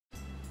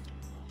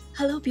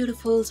Hello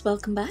beautifuls,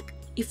 welcome back.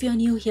 If you're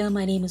new here,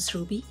 my name is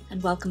Ruby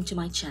and welcome to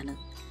my channel.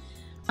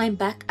 I'm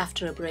back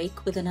after a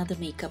break with another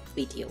makeup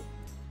video.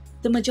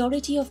 The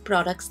majority of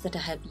products that I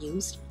have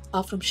used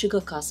are from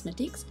Sugar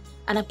Cosmetics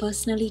and I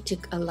personally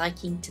took a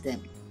liking to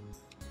them.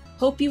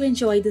 Hope you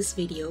enjoy this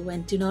video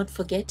and do not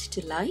forget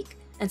to like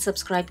and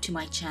subscribe to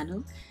my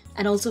channel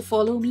and also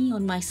follow me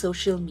on my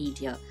social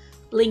media,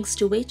 links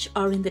to which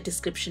are in the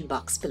description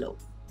box below.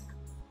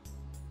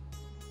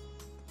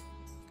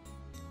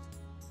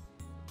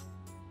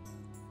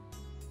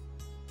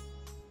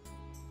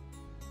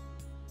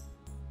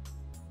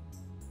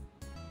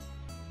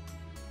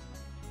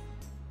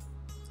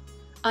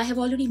 I have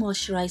already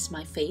moisturized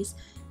my face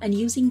and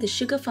using the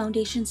Sugar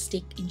Foundation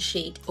Stick in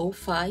shade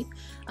 05,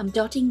 I'm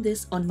dotting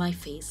this on my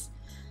face.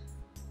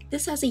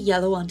 This has a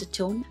yellow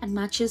undertone and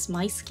matches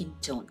my skin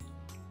tone.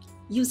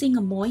 Using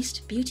a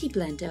moist beauty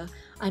blender,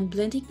 I'm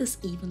blending this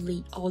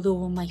evenly all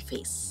over my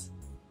face.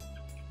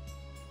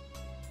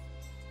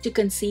 To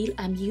conceal,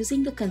 I'm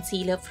using the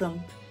concealer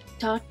from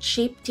Tarte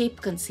Shape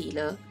Tape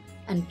Concealer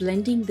and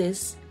blending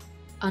this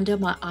under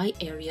my eye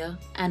area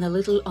and a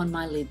little on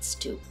my lids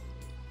too.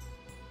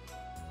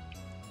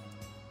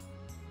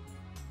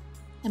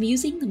 I'm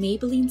using the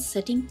Maybelline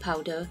setting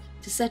powder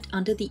to set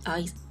under the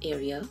eye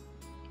area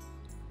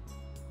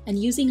and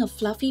using a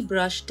fluffy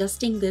brush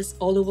dusting this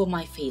all over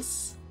my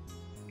face.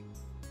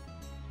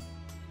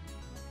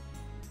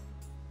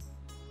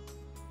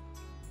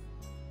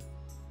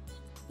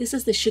 This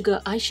is the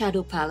Sugar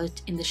eyeshadow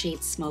palette in the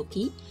shade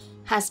Smoky,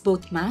 has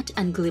both matte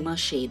and glimmer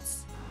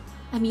shades.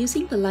 I'm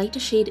using the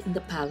lighter shade in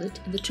the palette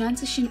in the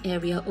transition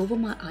area over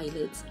my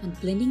eyelids and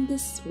blending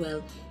this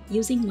well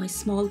using my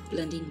small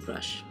blending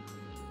brush.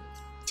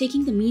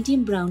 Taking the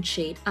medium brown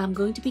shade, I'm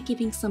going to be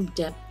giving some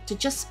depth to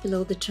just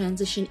below the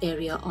transition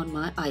area on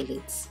my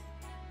eyelids.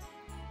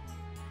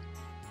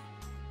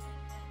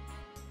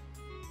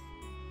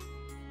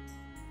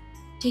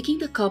 Taking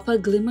the copper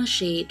glimmer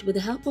shade with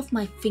the help of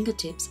my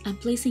fingertips, I'm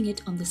placing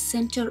it on the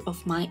center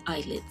of my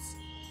eyelids.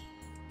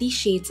 These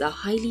shades are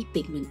highly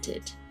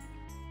pigmented.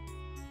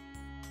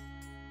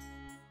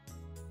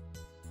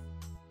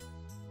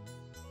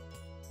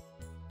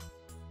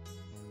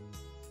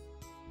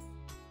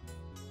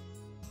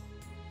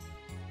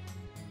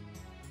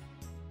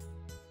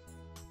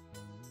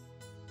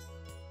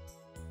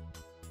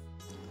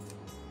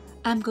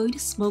 I'm going to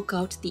smoke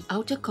out the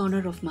outer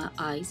corner of my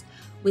eyes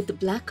with the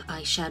black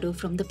eyeshadow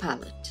from the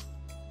palette.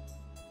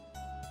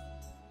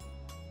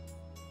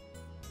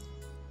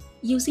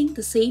 Using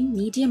the same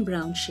medium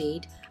brown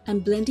shade, I'm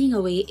blending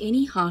away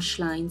any harsh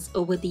lines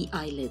over the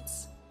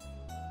eyelids.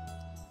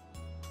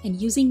 And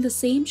using the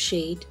same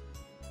shade,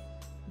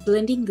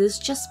 blending this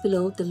just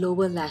below the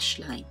lower lash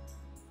line.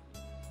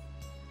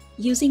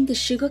 Using the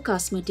Sugar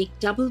Cosmetic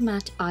Double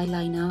Matte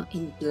Eyeliner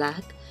in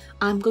black,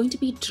 I'm going to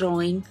be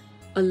drawing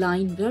a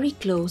line very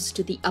close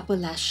to the upper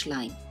lash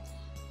line.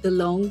 The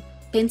long,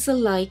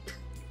 pencil-like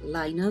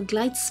liner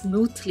glides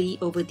smoothly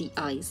over the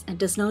eyes and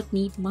does not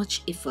need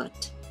much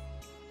effort.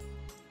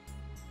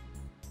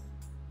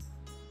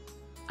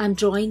 I'm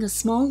drawing a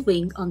small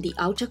wing on the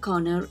outer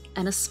corner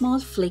and a small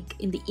flick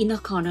in the inner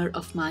corner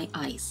of my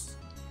eyes.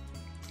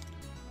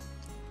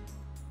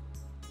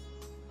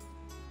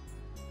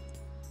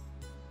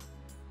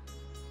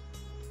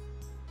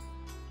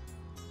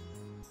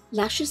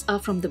 Lashes are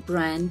from the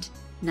brand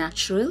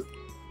Natural,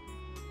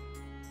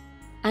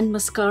 and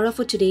mascara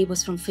for today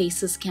was from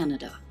Faces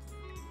Canada.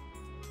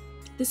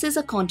 This is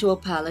a contour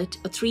palette,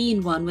 a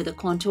 3-in-1 with a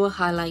contour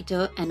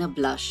highlighter and a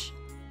blush.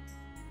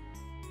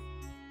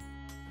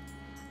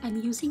 I'm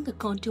using the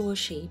contour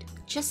shade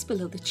just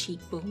below the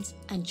cheekbones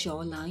and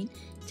jawline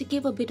to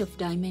give a bit of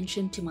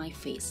dimension to my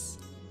face.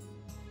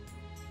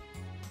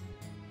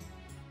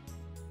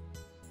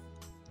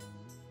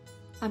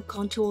 I'm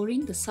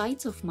contouring the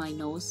sides of my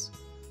nose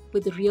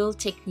with the Real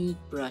Technique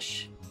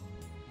brush.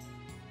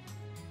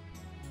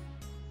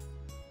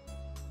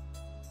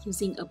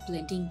 Using a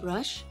blending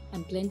brush,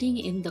 I'm blending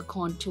in the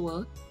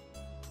contour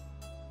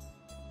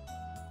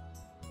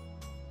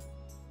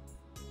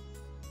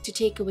to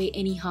take away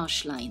any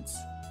harsh lines.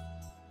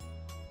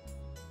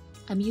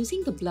 I'm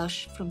using the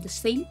blush from the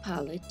same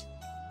palette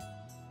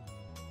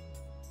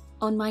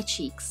on my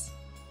cheeks.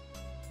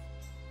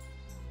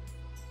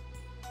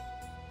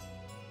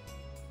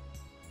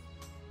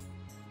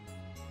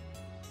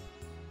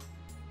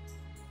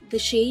 The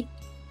shade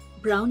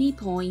Brownie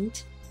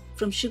Point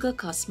from Sugar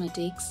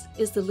Cosmetics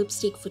is the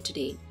lipstick for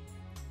today.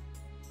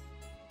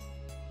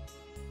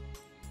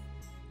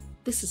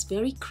 This is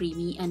very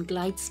creamy and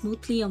glides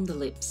smoothly on the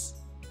lips.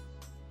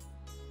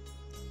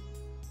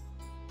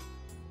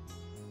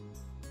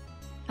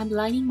 I'm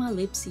lining my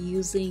lips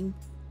using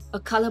a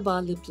Color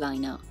Bar lip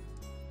liner.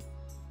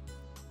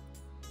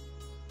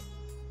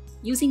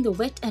 Using the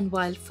Wet n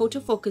Wild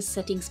Photo Focus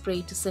Setting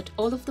Spray to set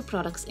all of the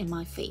products in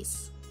my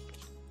face.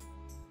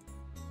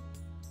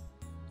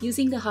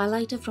 Using the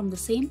highlighter from the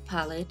same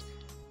palette,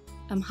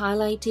 I'm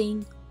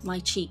highlighting my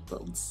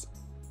cheekbones.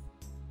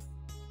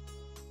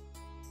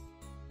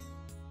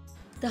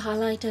 The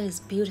highlighter is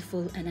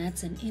beautiful and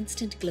adds an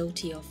instant glow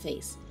to your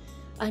face.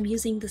 I'm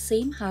using the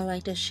same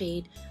highlighter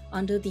shade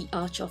under the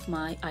arch of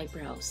my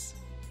eyebrows.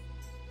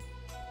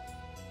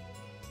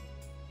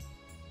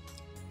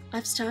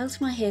 I've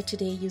styled my hair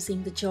today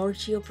using the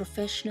Giorgio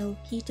Professional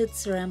Heated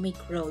Ceramic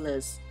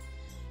Rollers.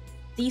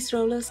 These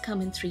rollers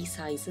come in 3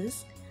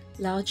 sizes,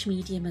 large,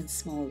 medium and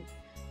small.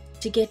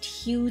 To get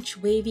huge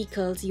wavy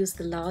curls, use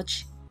the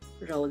large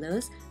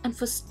rollers, and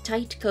for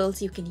tight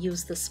curls you can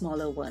use the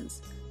smaller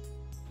ones.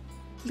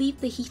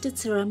 Leave the heated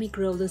ceramic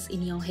rollers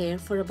in your hair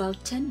for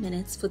about 10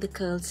 minutes for the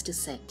curls to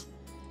set,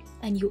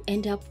 and you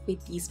end up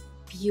with these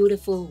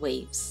beautiful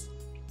waves.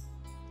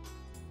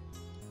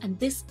 And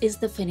this is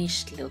the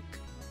finished look.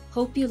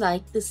 Hope you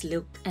like this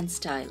look and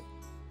style.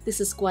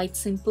 This is quite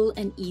simple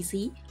and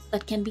easy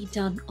that can be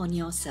done on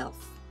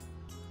yourself.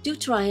 Do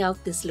try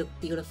out this look,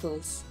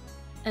 beautifuls.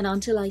 And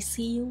until I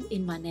see you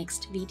in my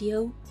next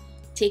video,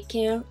 take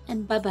care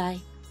and bye-bye.